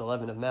 neither with the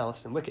leaven of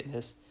malice and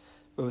wickedness,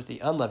 but with the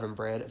unleavened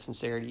bread of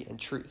sincerity and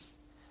truth.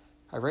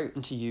 I wrote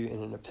unto you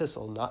in an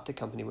epistle not to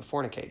company with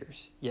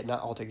fornicators, yet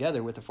not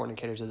altogether with the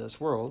fornicators of this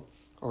world,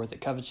 or with the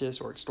covetous,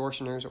 or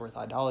extortioners, or with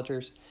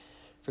idolaters,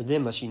 for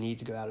them must ye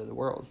needs go out of the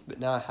world. But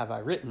now have I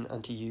written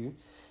unto you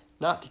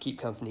not to keep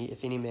company,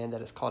 if any man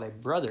that is called a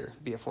brother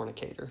be a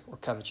fornicator, or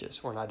covetous,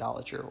 or an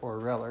idolater, or a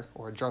railer,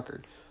 or a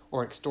drunkard,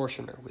 or an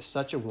extortioner. With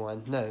such a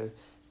one, no,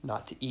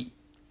 not to eat.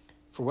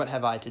 For what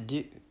have I to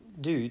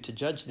do to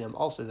judge them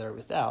also that are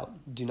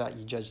without? Do not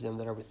ye judge them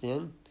that are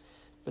within?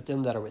 But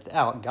them that are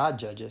without God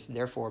judgeth.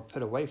 Therefore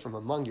put away from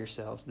among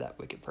yourselves that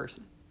wicked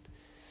person."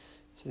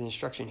 So the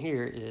instruction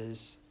here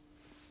is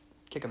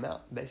kick them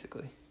out,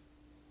 basically.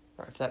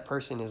 Or if that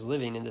person is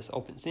living in this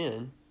open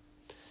sin,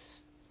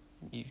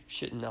 you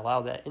shouldn't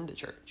allow that into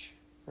church,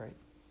 right?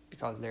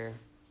 Because they're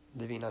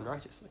living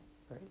unrighteously,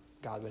 right?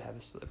 God would have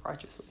us to live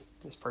righteously.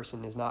 This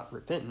person is not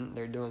repentant.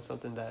 They're doing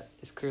something that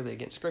is clearly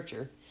against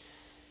Scripture.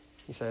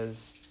 He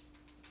says,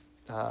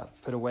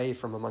 put away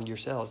from among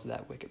yourselves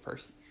that wicked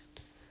person.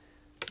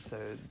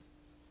 So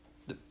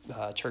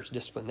the church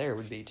discipline there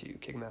would be to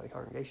kick them out of the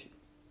congregation,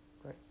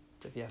 right?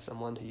 So if you have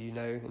someone who you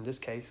know, in this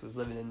case, was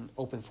living in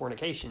open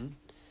fornication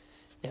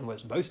and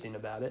was boasting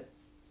about it,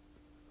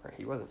 right?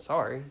 He wasn't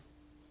sorry.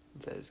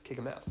 It says kick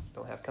him out.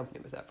 Don't have company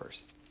with that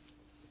person.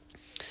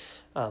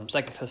 2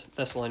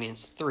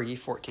 Thessalonians 3,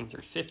 14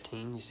 through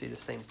 15, you see the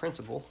same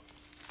principle.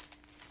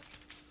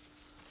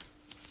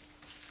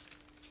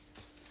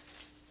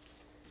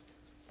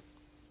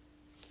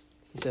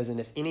 He says, "And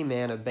if any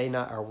man obey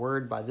not our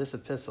word by this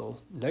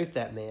epistle, note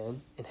that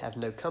man, and have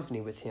no company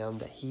with him,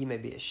 that he may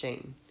be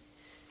ashamed.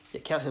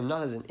 Yet count him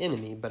not as an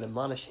enemy, but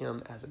admonish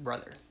him as a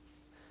brother."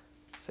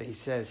 So he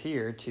says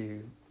here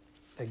to,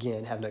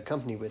 again, have no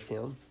company with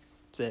him,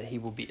 so that he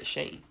will be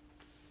ashamed.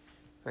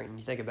 Right? And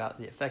you think about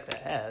the effect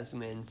that has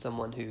when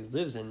someone who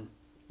lives in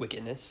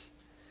wickedness,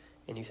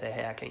 and you say,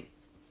 hey, I can't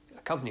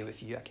accompany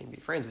with you, I can't be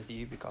friends with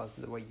you because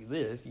of the way you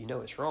live, you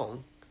know it's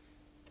wrong.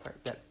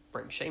 Right? That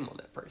brings shame on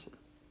that person.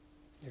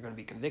 They're going to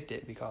be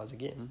convicted because,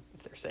 again,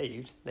 if they're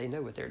saved, they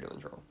know what they're doing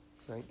is wrong,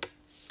 right?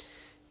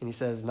 And he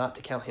says not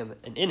to count him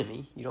an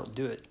enemy. You don't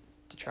do it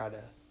to try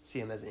to see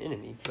him as an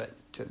enemy, but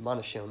to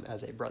admonish him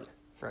as a brother,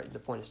 right? The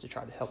point is to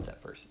try to help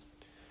that person,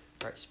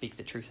 right? Speak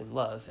the truth in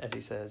love, as he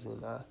says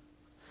in, I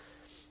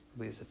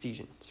believe it's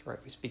Ephesians,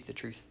 right? We speak the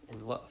truth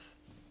in love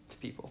to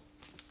people.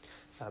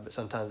 But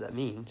sometimes that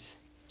means,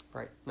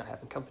 right, not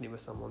having company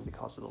with someone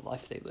because of the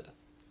life they live.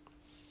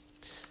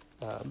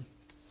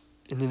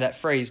 And then that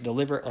phrase,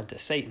 deliver unto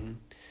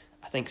Satan,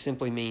 I think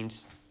simply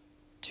means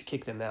to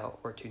kick them out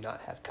or to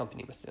not have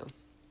company with them.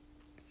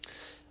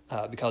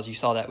 Because you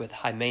saw that with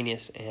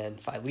Hymenaeus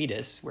and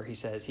Philetus, where he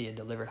says he had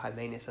delivered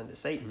Hymenaeus unto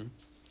Satan.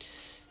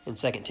 In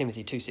 2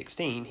 Timothy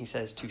 2:16, he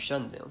says to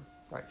shun them,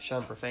 right?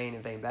 Shun profane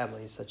and vain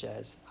babblings such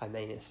as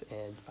Hymenaeus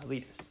and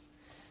Philetus.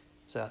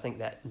 So I think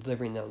that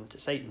delivering them to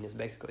Satan is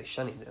basically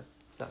shunning them,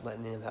 not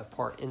letting them have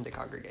part in the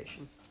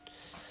congregation.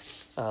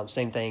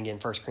 Same thing in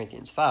 1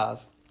 Corinthians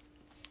 5.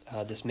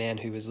 This man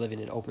who was living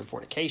in open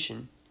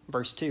fornication,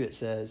 verse 2, it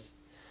says,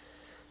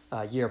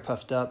 Ye are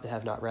puffed up and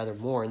have not rather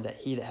mourned that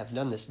he that have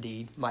done this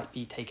deed might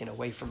be taken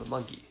away from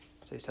among you.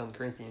 So he's telling the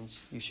Corinthians,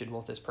 you should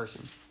want this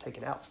person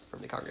taken out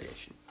from the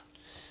congregation.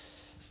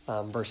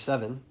 Verse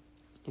 7,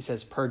 he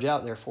says, Purge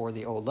out therefore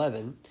the old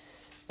leaven,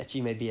 that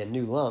ye may be a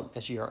new lump,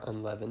 as ye are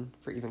unleavened,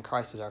 for even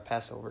Christ is our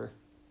Passover.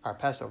 Our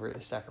Passover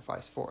is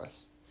sacrificed for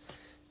us.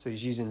 So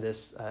he's using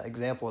this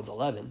example of the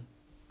leaven,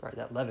 right?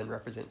 That leaven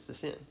represents the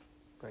sin,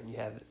 right? You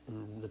have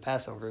in the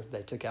Passover,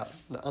 they took out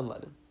the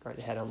unleavened, right?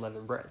 They had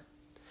unleavened bread.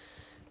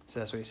 So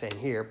that's what he's saying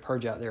here.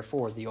 Purge out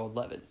therefore the old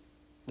leaven.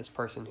 This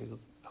person who's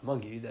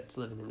among you that's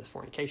living in this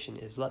fornication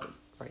is leaven,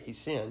 right? He's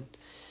sin,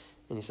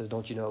 and he says,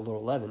 don't you know a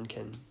little leaven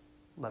can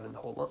leaven the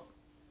whole lump,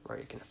 right?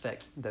 It can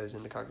affect those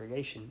in the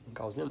congregation and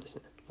cause them to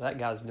sin. Well, that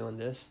guy's doing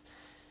this.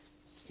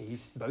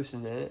 He's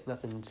boasting in it.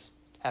 Nothing's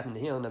happened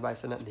to him. Nobody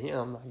said nothing to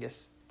him. I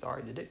guess it's all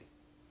right to do,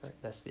 right?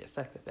 That's the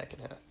effect that can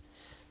have.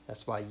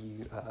 That's why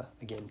you,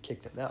 again,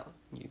 kick them out.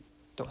 You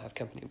don't have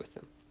company with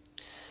them.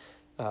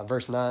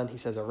 Verse 9, he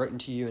says, I wrote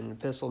unto you in an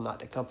epistle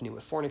not to company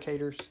with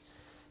fornicators.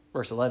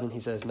 Verse 11, he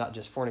says, not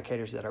just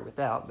fornicators that are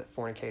without, but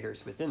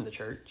fornicators within the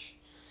church.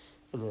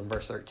 And then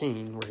verse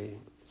 13, where he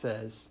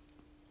says,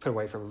 put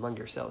away from among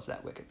yourselves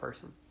that wicked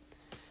person.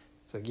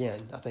 So again,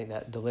 I think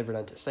that delivered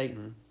unto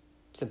Satan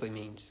simply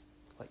means,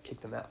 like,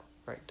 kick them out,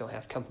 right? Don't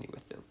have company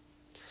with them.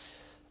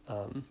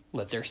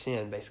 Let their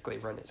sin basically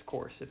run its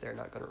course if they're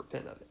not going to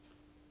repent of it.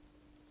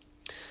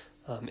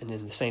 And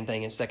then the same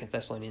thing in 2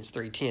 Thessalonians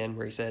 3:10,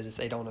 where he says, if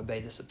they don't obey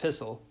this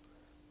epistle,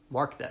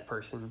 mark that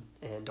person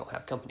and don't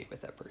have company with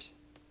that person.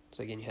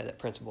 So again, you have that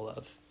principle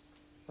of,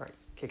 right,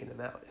 kicking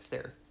them out if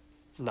they're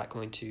not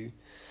going to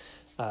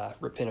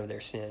repent of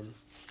their sin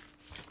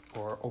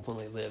or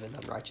openly live in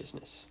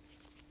unrighteousness.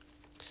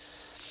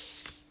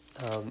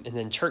 And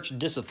then church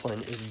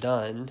discipline is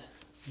done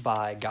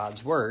by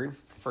God's word,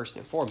 first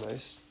and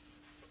foremost.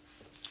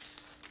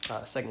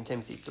 2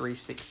 Timothy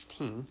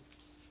 3:16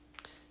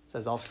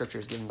 says, all scripture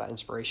is given by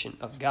inspiration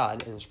of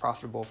God and is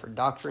profitable for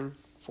doctrine,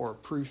 for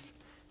reproof,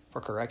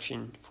 for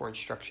correction, for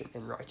instruction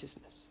in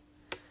righteousness.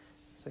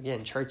 So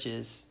again,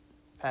 churches,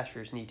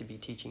 pastors need to be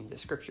teaching the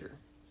scripture,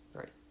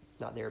 right?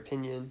 Not their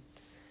opinion,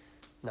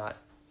 not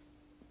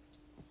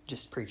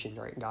just preaching,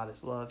 right? God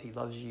is love, he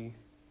loves you,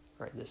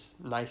 right? This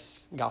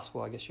nice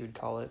gospel, I guess you would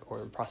call it, or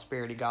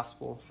prosperity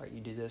gospel, right? You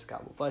do this,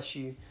 God will bless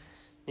you.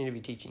 You need to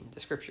be teaching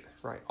the scripture,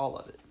 right? All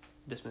of it,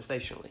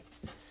 dispensationally.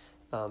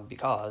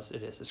 Because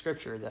it is the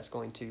scripture that's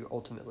going to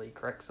ultimately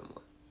correct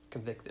someone,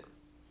 convict them,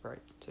 right?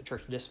 So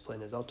church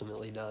discipline is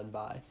ultimately done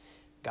by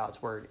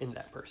God's word in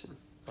that person,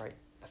 right?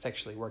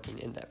 Effectually working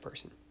in that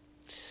person.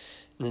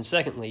 And then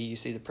secondly, you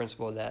see the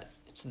principle that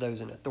it's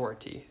those in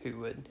authority who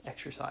would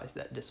exercise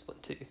that discipline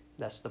too.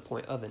 That's the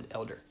point of an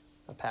elder,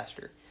 a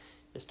pastor,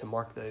 is to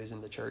mark those in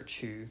the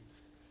church who,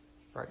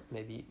 right,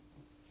 maybe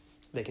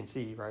they can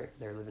see, right,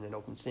 they're living in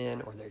open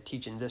sin or they're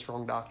teaching this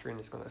wrong doctrine.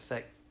 It's going to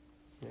affect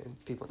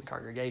people in the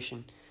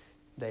congregation.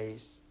 They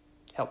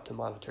help to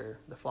monitor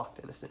the flock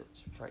in a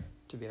sense, right?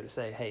 To be able to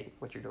say, hey,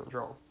 what you're doing is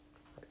wrong,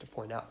 right? To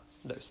point out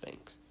those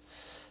things.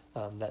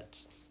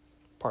 That's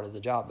part of the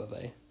job of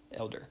a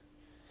elder.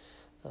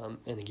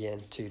 And again,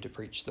 to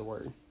preach the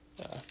word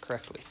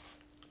correctly.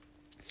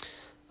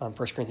 1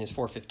 Corinthians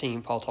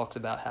 4:15, Paul talks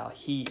about how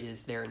he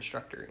is their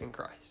instructor in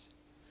Christ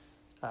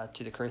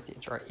to the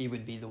Corinthians, right? He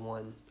would be the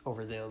one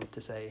over them to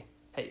say,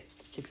 hey,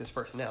 kick this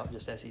person out,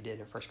 just as he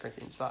did in 1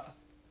 Corinthians 5.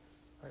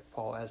 Right,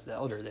 Paul, as the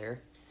elder there,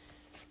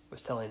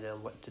 was telling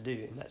them what to do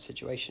in that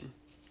situation.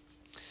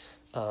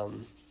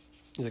 You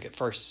look at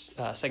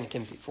 2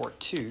 Timothy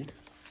 4:2.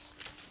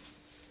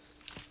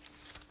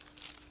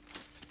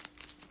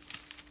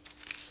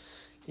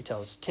 He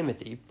tells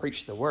Timothy,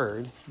 preach the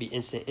word, be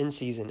instant in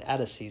season, out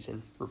of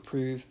season,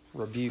 reprove,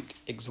 rebuke,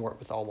 exhort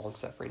with all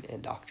longsuffering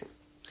and doctrine.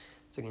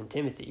 So again,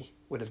 Timothy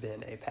would have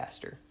been a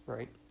pastor,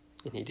 right?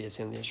 And he gives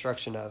him the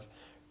instruction of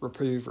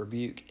reprove,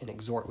 rebuke, and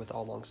exhort with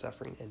all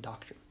longsuffering and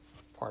doctrine.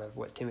 Part of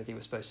what Timothy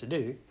was supposed to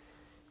do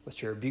was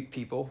to rebuke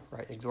people,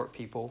 right? Exhort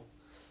people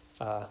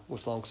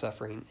with long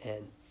suffering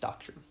and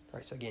doctrine,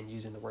 right? So again,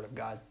 using the word of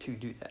God to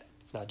do that,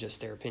 not just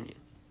their opinion.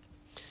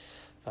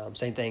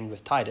 Same thing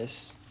with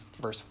Titus,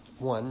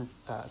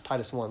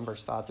 Titus 1,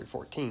 verse 5 through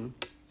 14.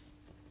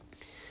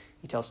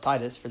 He tells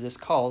Titus, for this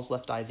cause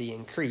left I thee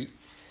in Crete,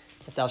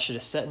 that thou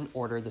shouldest set in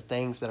order the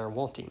things that are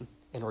wanting,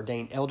 and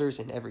ordain elders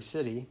in every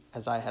city,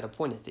 as I had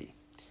appointed thee.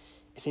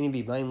 If any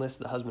be blameless,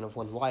 the husband of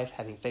one wife,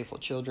 having faithful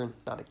children,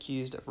 not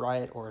accused of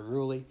riot or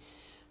unruly.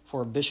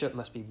 For a bishop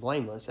must be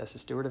blameless as a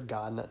steward of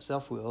God, not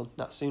self-willed,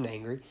 not soon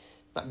angry,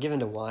 not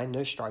given to wine,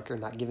 no striker,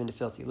 not given to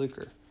filthy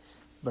lucre,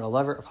 but a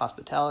lover of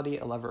hospitality,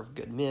 a lover of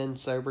good men,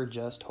 sober,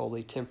 just,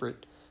 holy,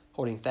 temperate,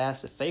 holding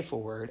fast the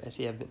faithful word as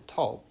he have been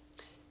taught,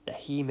 that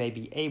he may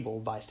be able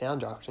by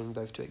sound doctrine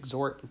both to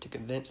exhort and to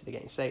convince the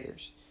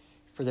gainsayers.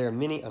 For there are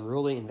many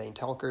unruly and vain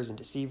talkers and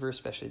deceivers,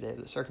 especially they of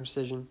the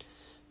circumcision,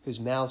 whose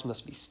mouths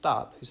must be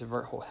stopped, who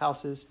subvert whole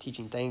houses,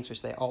 teaching things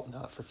which they ought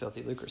not for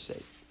filthy lucre's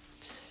sake.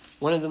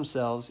 One of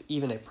themselves,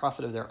 even a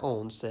prophet of their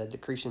own, said, the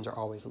Cretans are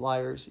always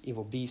liars,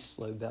 evil beasts,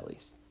 slow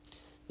bellies.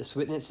 This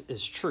witness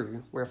is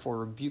true, wherefore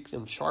rebuke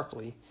them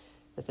sharply,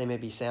 that they may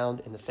be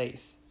sound in the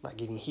faith, not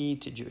giving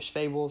heed to Jewish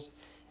fables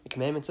and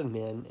commandments of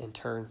men, and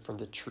turn from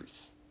the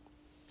truth.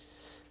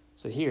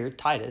 So here,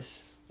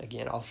 Titus,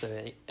 again, also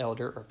an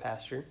elder or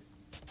pastor,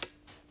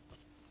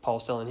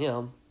 Paul's telling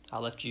him, I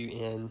left you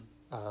in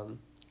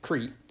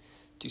Crete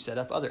to set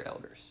up other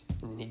elders.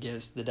 And then he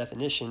gives the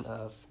definition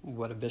of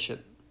what a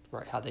bishop,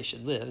 right, how they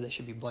should live. They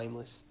should be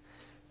blameless,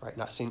 right,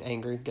 not soon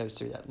angry, goes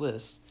through that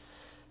list.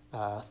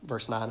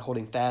 Verse 9,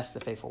 holding fast the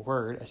faithful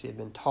word as he had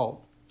been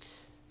taught,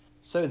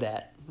 so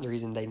that the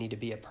reason they need to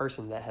be a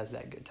person that has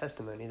that good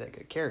testimony, that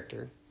good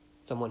character,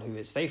 someone who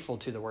is faithful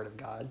to the word of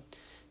God,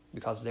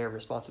 because their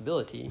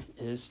responsibility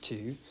is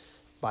to,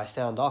 by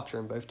sound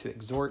doctrine, both to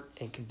exhort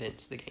and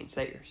convince the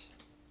gainsayers.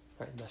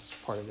 Right, that's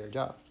part of their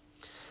job.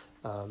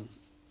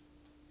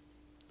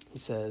 He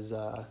says,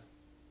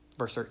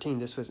 verse 13,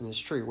 this witness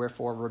is true,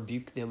 wherefore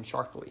rebuke them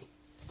sharply,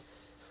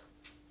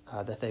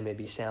 that they may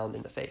be sound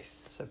in the faith.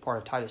 So part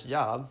of Titus'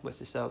 job was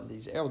to set up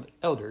these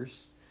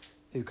elders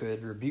who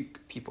could rebuke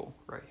people,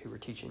 right, who were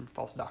teaching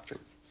false doctrine.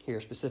 Here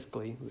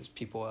specifically was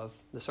people of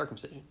the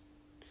circumcision.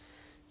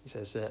 He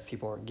says that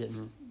people aren't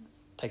getting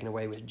taken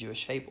away with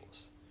Jewish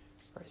fables.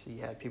 Right, so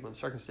you had people in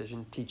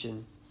circumcision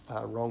teaching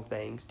wrong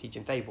things,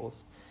 teaching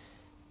fables,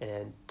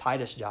 and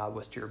Titus' job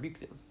was to rebuke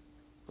them,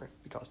 right,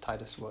 because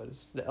Titus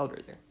was the elder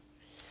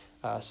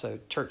there. So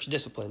church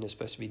discipline is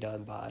supposed to be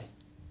done by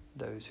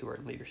those who are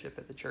in leadership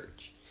at the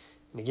church.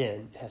 And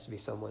again, it has to be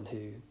someone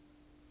who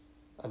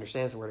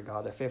understands the Word of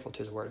God, they're faithful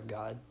to the Word of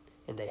God,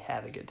 and they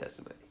have a good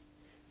testimony.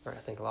 Right? I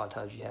think a lot of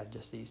times you have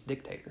just these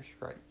dictators,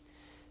 right,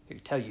 who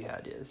tell you how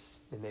it is,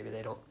 and maybe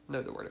they don't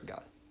know the Word of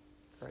God.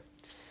 Right?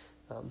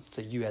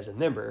 So you as a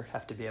member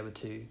have to be able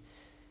to,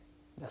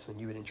 that's when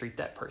you would entreat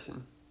that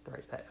person,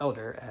 right, that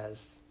elder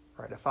as,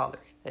 right, a father.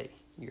 Hey,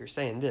 you're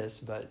saying this,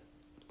 but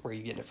where are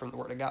you getting it from the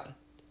Word of God?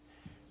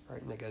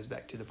 Right, and that goes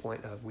back to the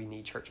point of we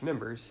need church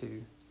members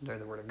who know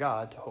the Word of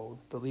God to hold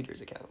the leaders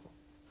accountable.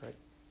 Right?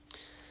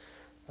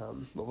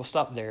 But we'll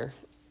stop there.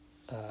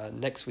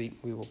 Next week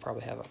we will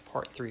probably have a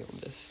part 3 on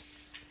this.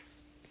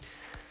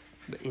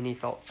 But any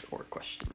thoughts or questions?